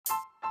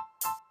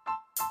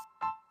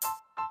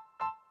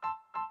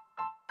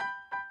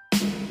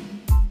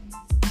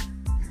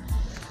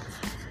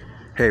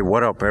Hey,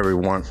 what up,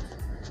 everyone?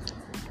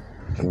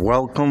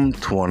 Welcome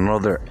to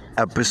another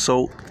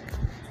episode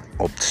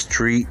of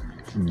Street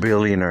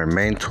Billionaire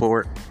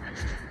Mentor.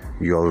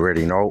 You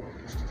already know,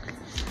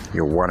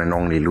 your one and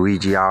only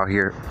Luigi out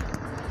here,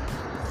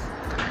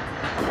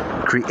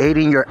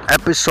 creating your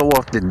episode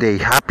of the day.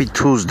 Happy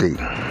Tuesday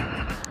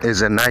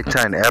is a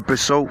nighttime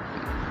episode.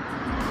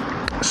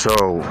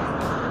 So,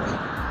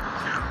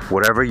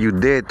 whatever you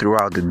did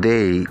throughout the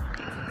day,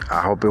 I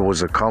hope it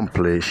was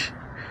accomplished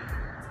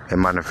in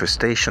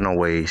manifestational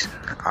ways.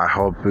 I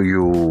hope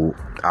you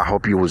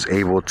was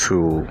able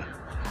to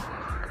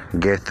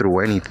get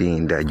through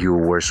anything that you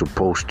were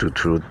supposed to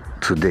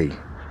today.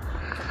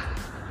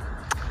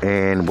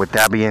 And with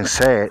that being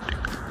said,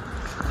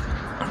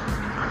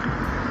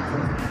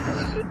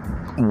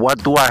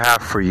 what do I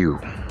have for you?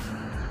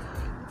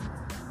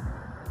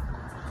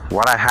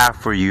 What I have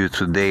for you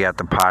today at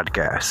the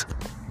podcast.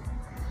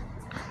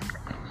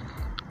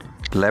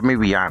 Let me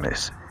be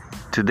honest.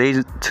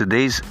 Today's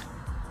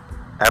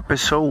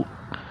episode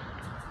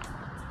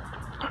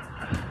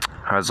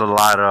has a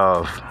lot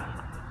of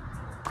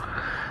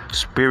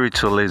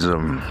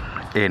spiritualism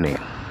in it.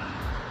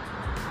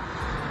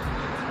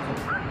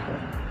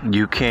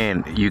 You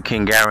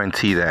can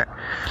guarantee that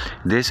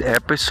this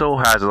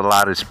episode has a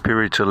lot of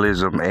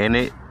spiritualism in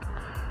it,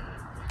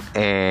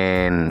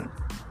 and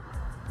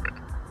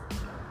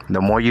the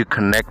more you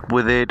connect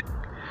with it,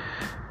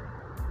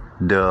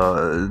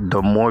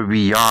 the more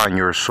beyond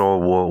your soul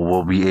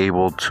will be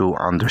able to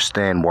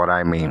understand what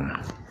I mean.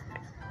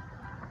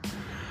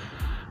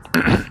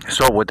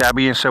 So with that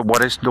being said,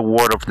 what is the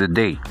word of the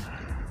day?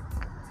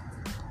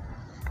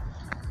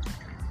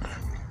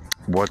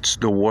 What's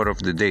the word of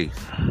the day?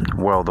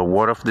 Well, the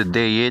word of the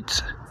day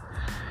is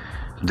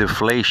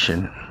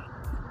deflation.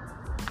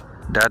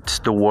 That's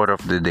the word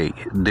of the day.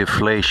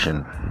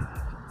 Deflation.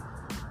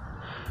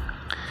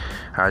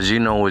 As you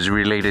know, is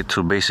related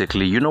to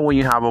basically, when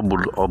you have a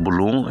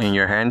balloon in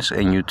your hands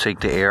and you take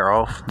the air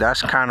off,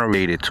 that's kind of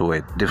related to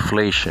it,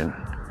 deflation.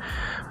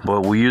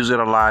 But we use it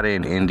a lot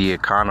in the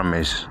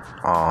economist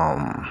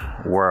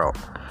world.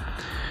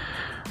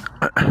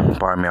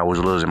 Pardon me, I was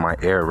losing my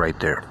air right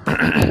there.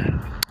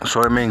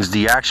 So it means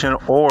the action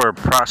or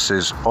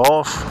process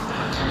of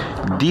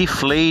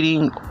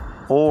deflating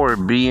or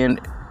being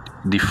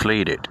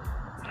deflated.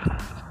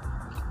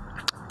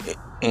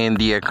 In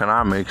the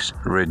economics,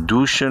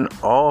 reduction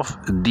of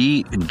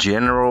the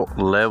general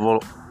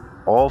level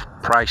of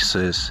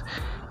prices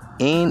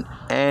in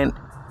an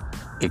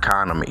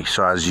economy.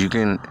 So as you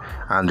can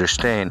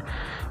understand,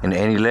 in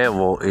any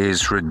level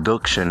is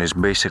reduction is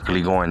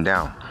basically going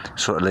down.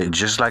 So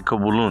just like a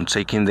balloon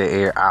taking the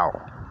air out.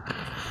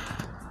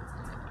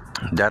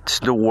 That's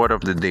the word of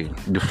the day,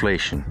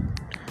 deflation.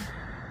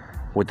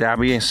 With that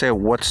being said,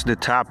 what's the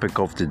topic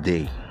of the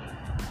day?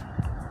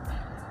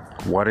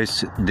 What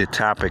is the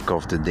topic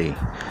of the day?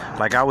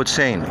 Like I was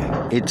saying,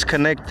 it's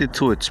connected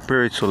to its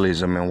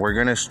spiritualism, and we're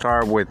gonna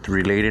start with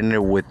relating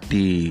it with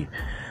the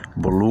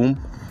balloon,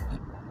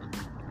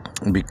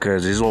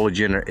 because it's all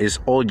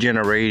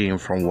generating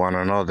from one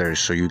another,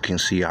 so you can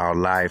see how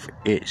life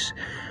is.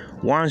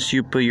 Once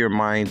you put your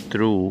mind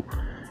through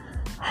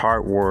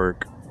hard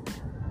work,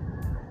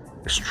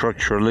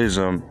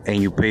 structuralism,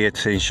 and you pay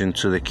attention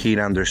to the keen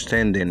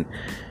understanding,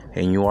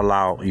 and you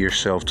allow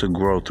yourself to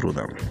grow through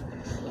them.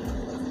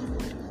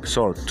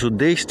 So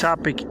today's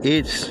topic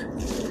is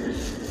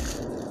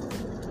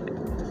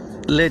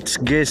let's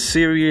get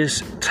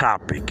serious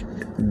topic.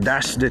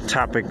 That's the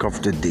topic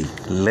of the day.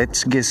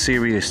 Let's get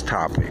serious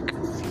topic.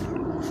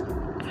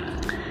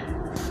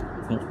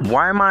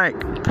 Why am I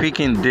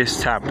picking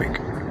this topic?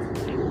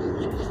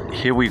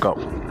 Here we go.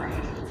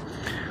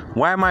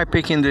 Why am I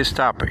picking this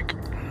topic?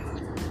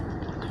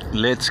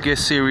 Let's get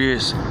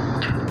serious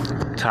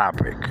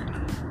topic.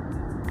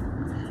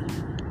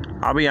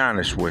 I'll be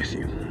honest with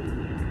you.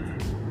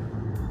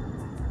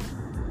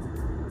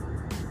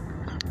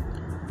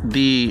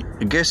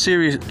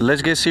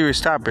 Let's get serious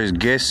topics.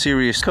 Get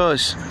serious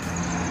because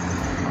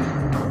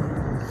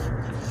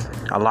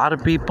a lot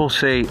of people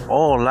say,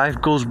 oh, life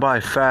goes by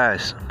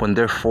fast when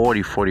they're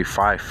 40,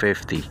 45,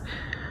 50.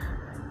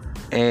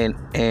 And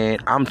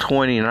I'm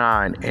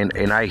 29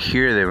 and I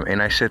hear them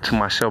and I said to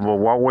myself, well,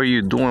 what were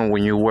you doing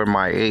when you were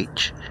my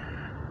age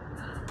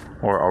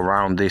or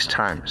around these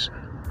times?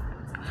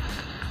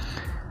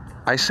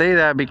 I say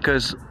that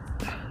because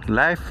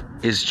life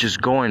is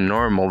just going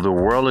normal. The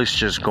world is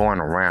just going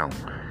around.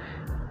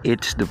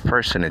 It's the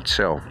person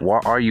itself.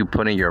 What are you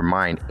putting your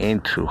mind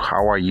into?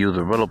 How are you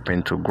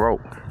developing to grow?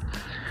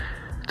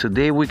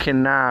 Today we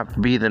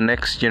cannot be the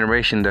next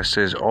generation that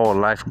says, oh,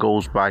 life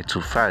goes by too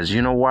fast.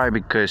 You know why?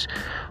 Because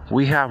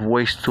we have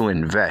ways to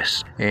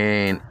invest.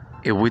 And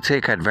if we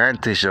take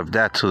advantage of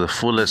that to the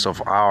fullest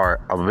of our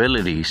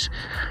abilities,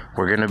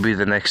 we're going to be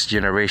the next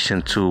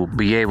generation to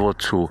be able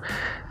to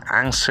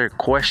answer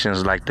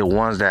questions like the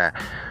ones that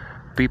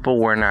people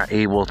were not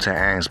able to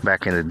answer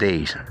back in the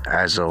days,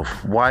 as of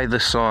why the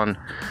sun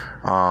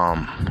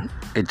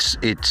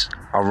it's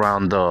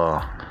around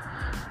the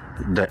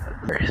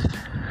earth,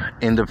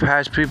 In the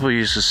past, people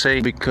used to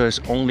say because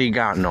only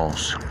God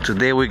knows.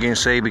 Today we can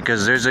say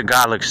because there's a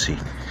galaxy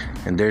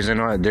and there's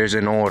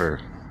an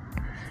order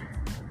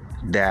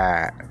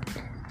that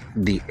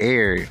the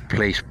air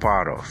plays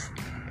part of.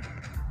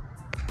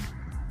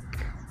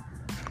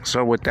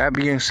 So with that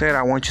being said,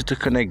 I want you to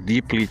connect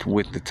deeply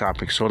with the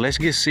topic. So let's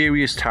get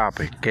serious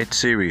topic. Get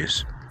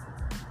serious.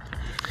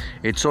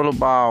 It's all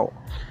about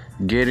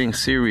getting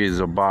serious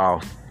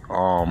about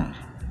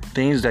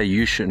things that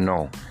you should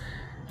know.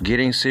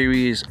 Getting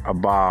serious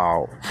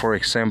about, for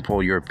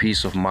example, your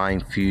peace of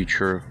mind,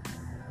 future,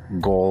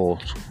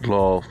 goals,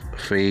 love,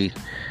 faith,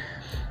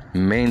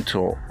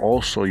 mental,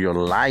 also your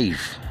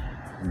life,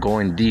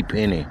 going deep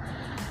in it,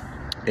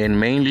 and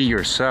mainly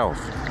yourself.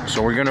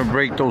 So we're gonna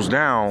break those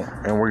down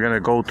and we're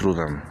gonna go through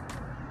them,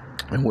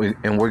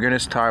 and we're gonna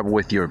start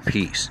with your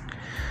peace.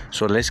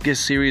 So let's get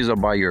serious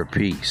about your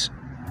peace.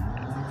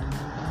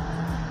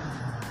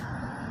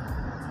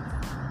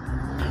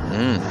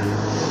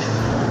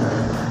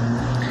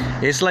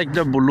 It's like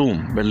the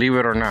balloon, believe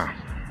it or not.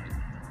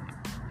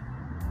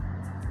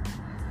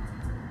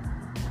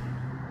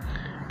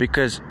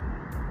 Because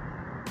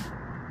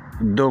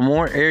the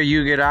more air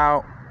you get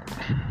out,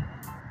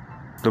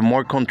 the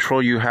more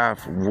control you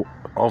have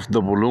of the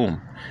balloon,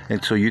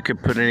 and so you can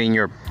put it in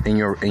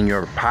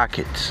your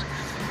pockets.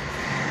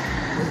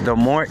 The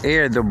more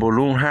air the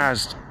balloon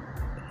has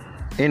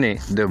in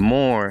it, the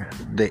more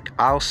the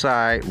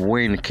outside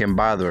wind can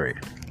bother it.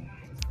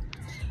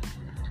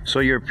 So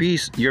your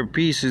peace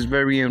is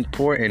very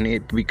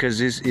important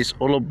because it's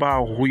all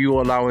about who you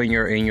allow in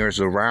your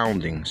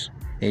surroundings,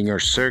 in your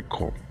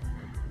circle,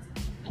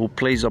 who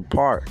plays a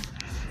part.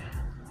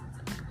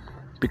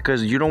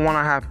 Because you don't want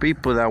to have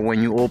people that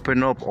when you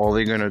open up, all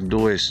they're gonna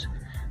do is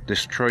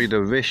destroy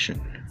the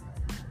vision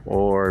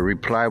or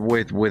reply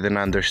with an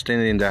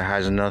understanding that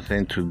has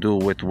nothing to do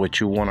with what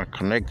you want to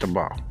connect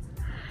about.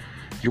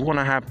 You want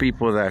to have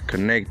people that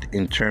connect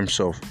in terms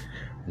of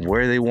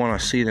where they want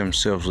to see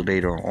themselves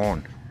later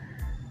on.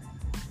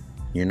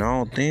 You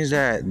know, things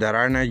that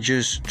are not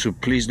just to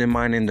please the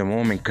mind in the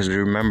moment, because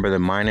remember, the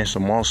mind is a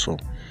muscle,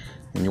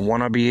 and you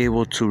want to be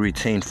able to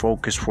retain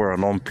focus for a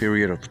long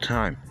period of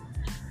time.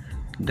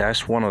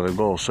 That's one of the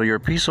goals. So your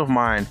peace of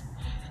mind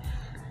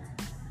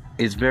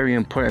is very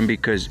important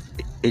because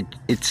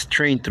it's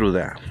trained through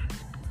that.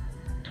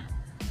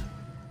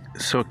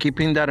 So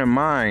keeping that in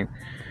mind,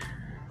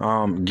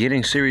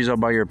 getting serious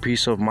about your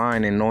peace of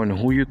mind and knowing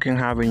who you can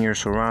have in your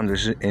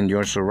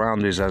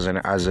surroundings as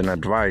an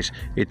advice,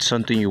 it's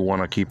something you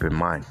want to keep in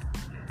mind.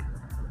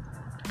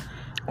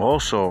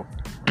 Also,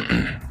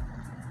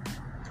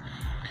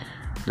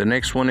 the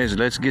next one is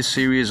let's get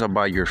serious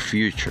about your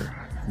future.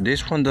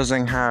 This one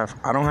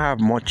I don't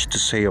have much to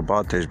say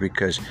about this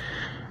because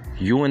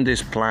you in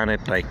this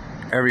planet like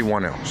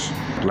everyone else,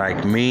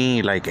 like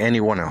me, like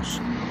anyone else.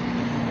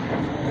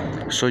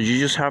 So you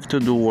just have to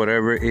do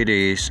whatever it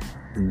is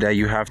that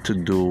you have to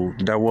do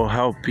that will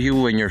help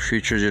you and your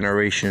future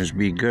generations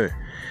be good.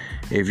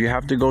 If you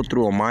have to go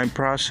through a mind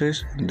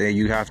process, then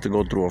you have to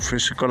go through a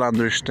physical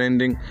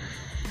understanding.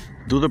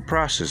 Do the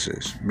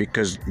processes,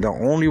 because the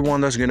only one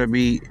that's going to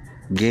be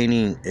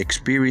gaining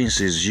experience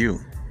is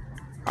you.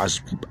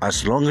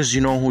 As long as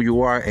you know who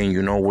you are and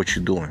you know what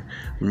you're doing.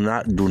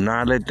 Do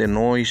not let the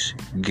noise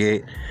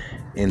get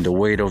in the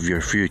way of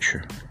your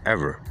future,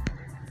 ever.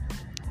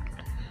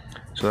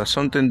 So that's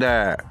something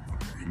that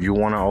you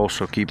want to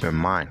also keep in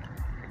mind.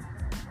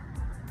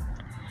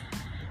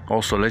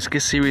 Also, let's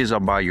get serious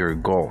about your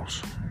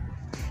goals.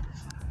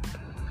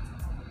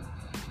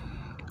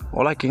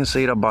 All I can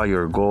say about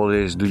your goal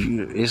is,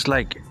 it's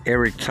like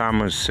Eric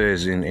Thomas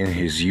says in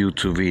his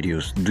YouTube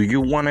videos, do you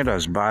want it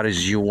as bad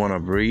as you want to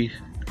breathe?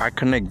 I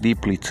connect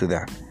deeply to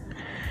that.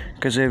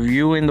 Because if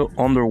you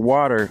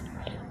underwater,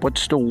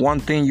 what's the one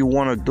thing you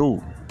want to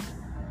do?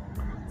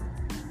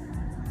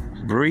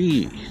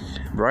 Breathe,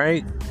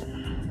 right?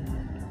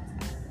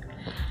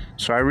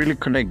 So I really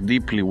connect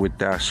deeply with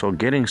that. So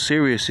getting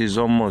serious is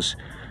almost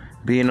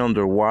being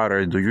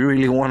underwater. Do you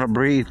really want to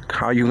breathe?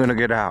 How are you going to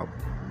get out?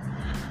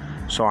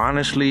 So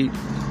honestly,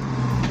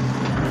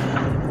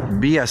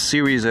 be as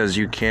serious as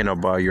you can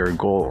about your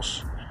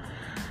goals,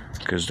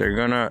 because they're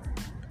gonna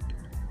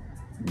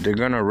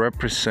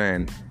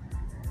represent,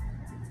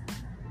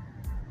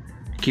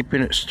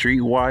 keeping it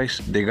streetwise,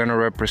 they're gonna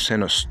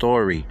represent a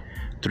story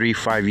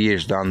 3-5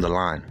 years down the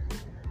line.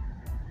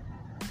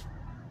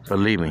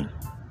 Believe me.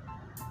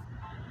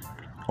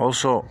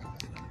 Also,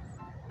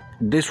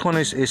 this one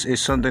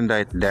is something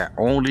that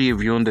only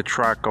if you're on the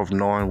track of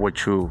knowing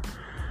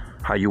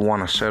how you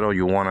want to settle,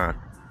 you want to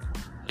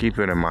keep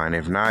it in mind.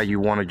 If not,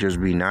 you want to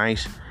just be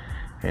nice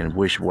and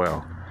wish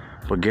well.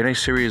 But getting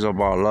serious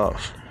about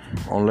love,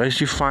 unless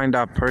you find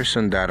that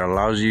person that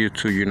allows you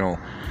to,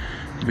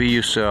 be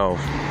yourself,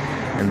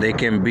 and they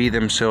can be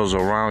themselves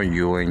around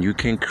you, and you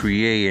can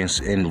create,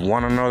 and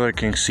one another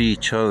can see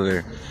each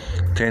other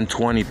 10,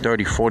 20,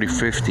 30, 40,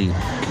 50,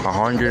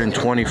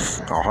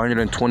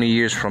 120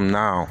 years from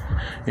now.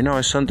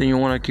 It's something you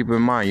want to keep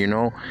in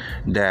mind,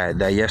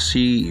 that you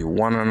see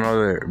one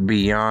another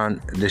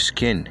beyond the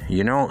skin,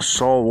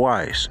 soul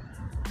wise.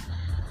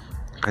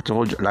 I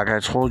told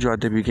you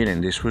at the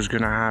beginning, this was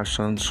gonna have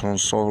some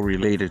soul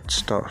related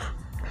stuff.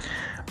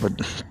 But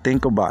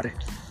think about it.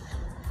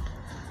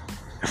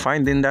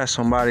 Finding that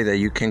somebody that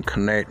you can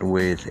connect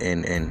with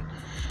and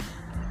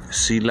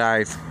see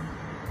life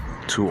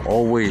to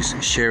always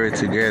share it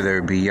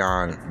together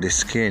beyond the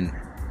skin.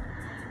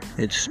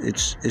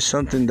 It's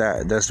something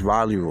that's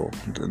valuable,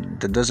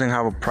 that doesn't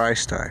have a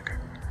price tag.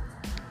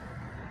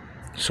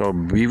 So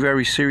be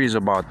very serious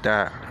about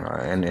that,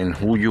 and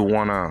who you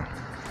wanna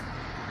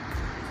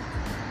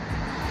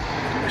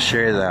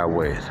share that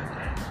with.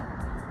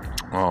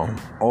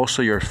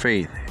 Also your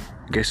faith.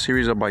 Get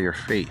serious about your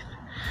faith.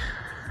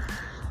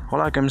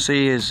 All I can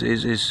say is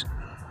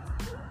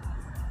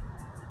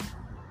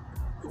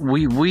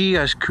we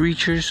as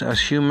creatures, as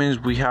humans,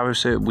 we have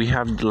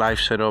life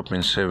set up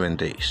in 7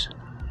 days,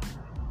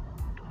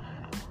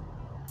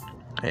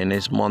 and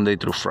it's Monday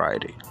through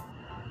Friday,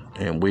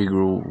 and we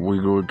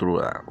grew through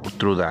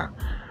that.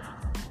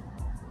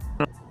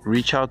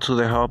 Reach out to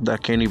the help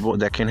that can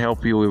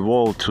help you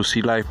evolve to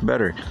see life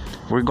better.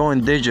 We're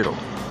going digital.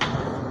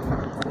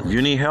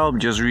 You need help,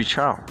 just reach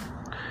out.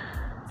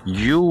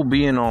 You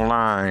being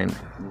online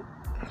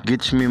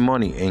gets me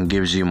money and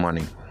gives you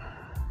money.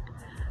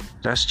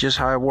 That's just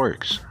how it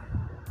works.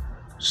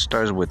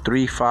 Starts with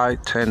 $3,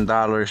 $5,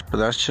 $10, but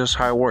that's just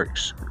how it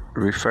works.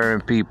 Referring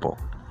people.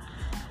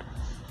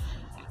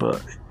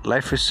 But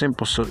life is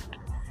simple, so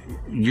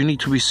you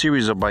need to be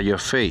serious about your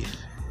faith,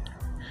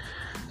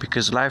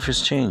 because life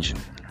is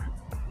changing.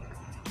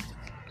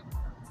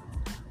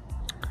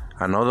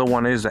 Another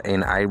one is,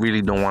 and I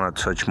really don't want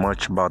to touch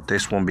much about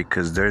this one,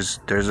 because there's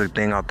a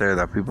thing out there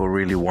that people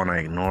really want to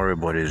ignore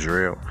it, but it's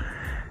real.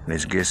 And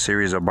it's get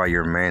serious about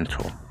your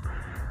mental.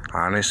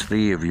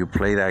 Honestly, if you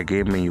play that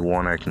game and you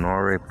want to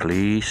ignore it,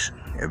 please,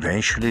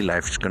 eventually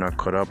life is going to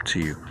cut up to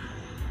you.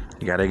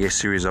 You got to get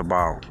serious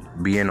about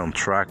being on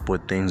track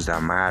with things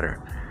that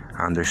matter.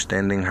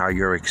 Understanding how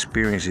your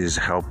experiences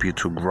help you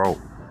to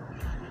grow.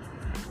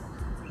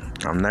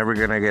 I'm never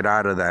going to get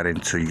out of that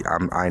until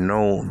I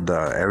know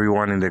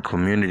everyone in the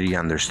community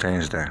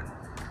understands that.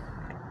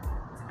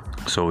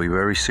 So be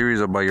very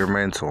serious about your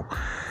mental.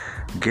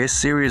 Get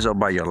serious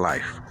about your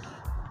life.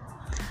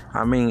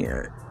 I mean,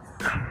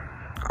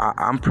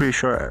 I'm pretty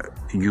sure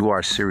you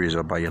are serious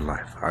about your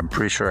life. I'm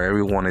pretty sure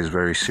everyone is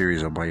very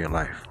serious about your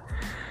life.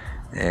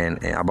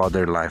 And about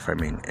their life, I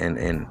mean.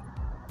 And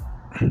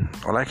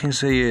all I can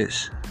say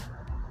is,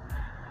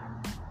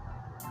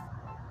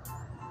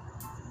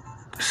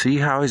 see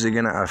how is it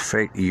going to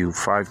affect you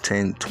 5,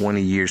 10,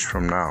 20 years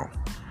from now.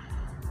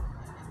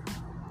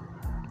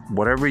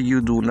 Whatever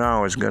you do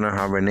now is going to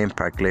have an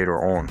impact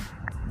later on.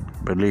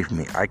 Believe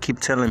me. I keep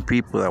telling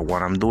people that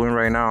what I'm doing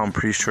right now, I'm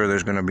pretty sure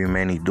there's going to be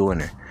many doing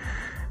it.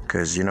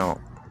 Because,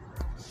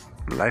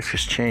 life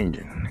is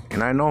changing.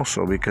 And I know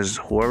so, because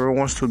whoever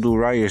wants to do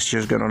right is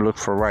just going to look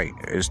for right.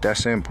 It's that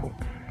simple.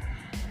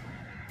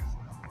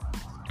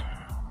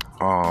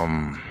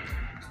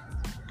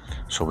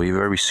 So be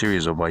very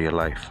serious about your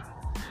life.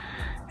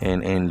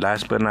 And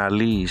last but not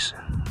least,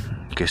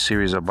 get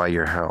serious about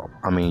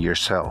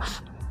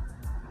yourself.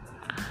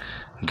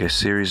 Get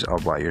serious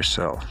about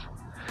yourself.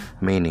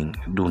 Meaning,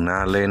 do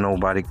not let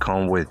nobody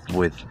come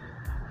with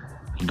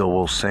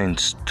double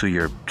sense to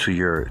you.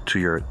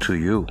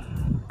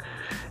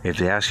 If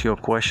they ask you a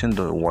question,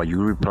 while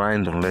you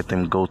replying, don't let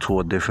them go to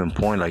a different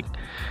point. Like,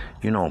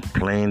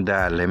 playing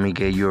that, let me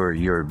get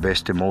your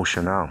best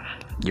emotion out,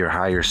 your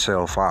higher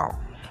self out.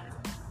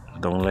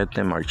 Don't let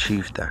them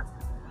achieve that.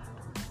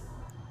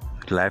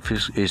 Life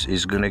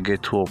is gonna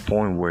get to a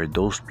point where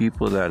those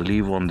people that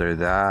live under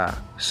that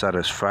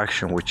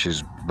satisfaction, which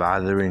is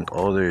bothering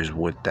others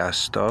with that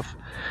stuff,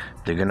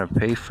 they're gonna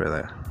pay for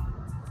that.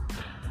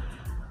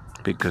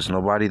 Because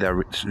nobody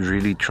that's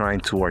really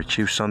trying to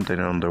achieve something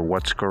under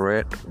what's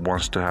correct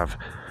wants to have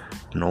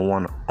no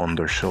one on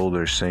their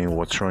shoulders saying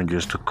what's wrong,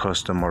 just to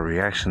cause them a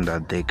reaction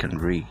that they can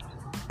read.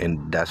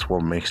 And that's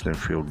what makes them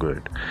feel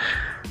good.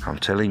 I'm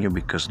telling you,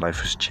 because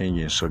life is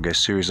changing. So get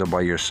serious about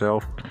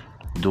yourself.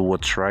 Do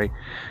what's right,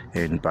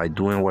 and by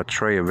doing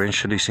what's right,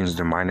 eventually, since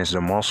the mind is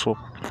the muscle,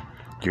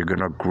 you're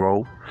gonna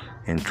grow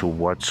into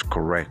what's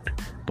correct.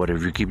 But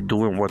if you keep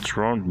doing what's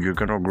wrong, you're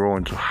gonna grow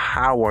into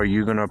how are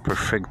you gonna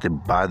perfect the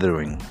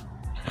bothering.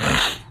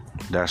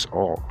 That's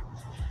all.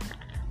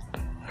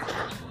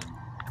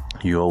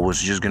 You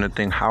always just gonna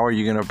think, how are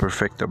you gonna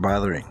perfect the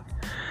bothering?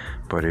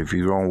 But if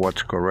you know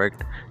what's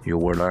correct, you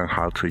will learn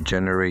how to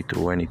generate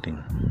through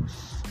anything.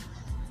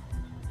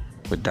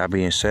 With that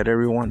being said,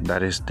 everyone,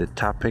 that is the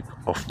topic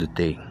of the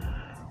day.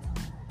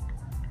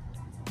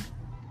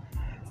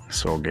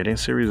 So getting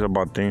serious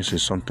about things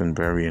is something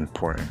very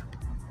important.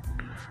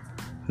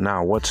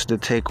 Now, what's the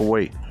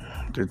takeaway?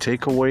 The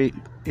takeaway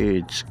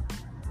is,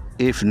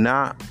 if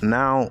not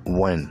now,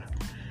 when?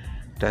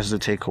 That's the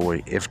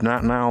takeaway. If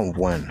not now,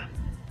 when?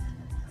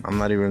 I'm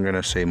not even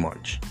gonna say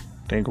much.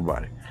 Think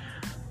about it.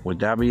 With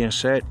that being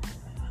said,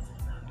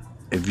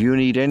 if you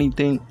need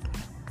anything,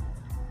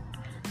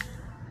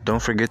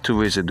 don't forget to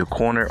visit the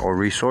corner or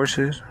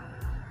resources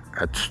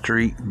at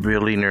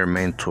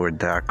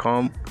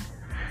streetbillionairementor.com.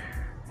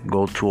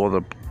 Go through all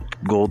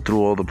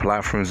the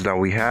platforms that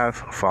we have.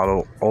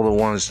 Follow all the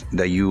ones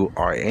that you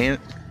are in.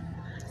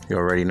 You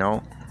already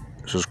know.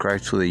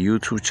 Subscribe to the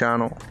YouTube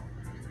channel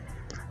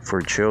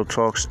for chill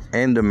talks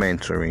and the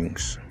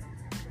mentorings.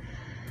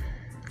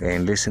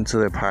 And listen to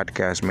the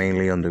podcast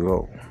mainly on the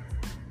go.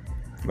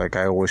 Like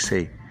I always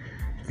say,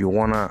 you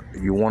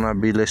wanna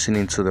be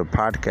listening to the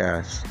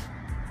podcast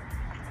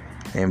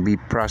and be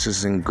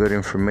processing good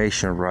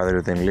information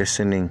rather than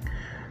listening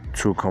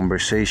to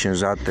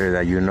conversations out there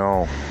that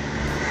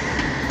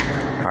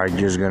are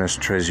just gonna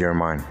stress your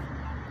mind.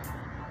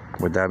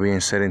 With that being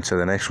said, into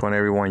the next one,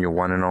 everyone, your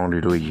one and only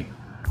Luigi.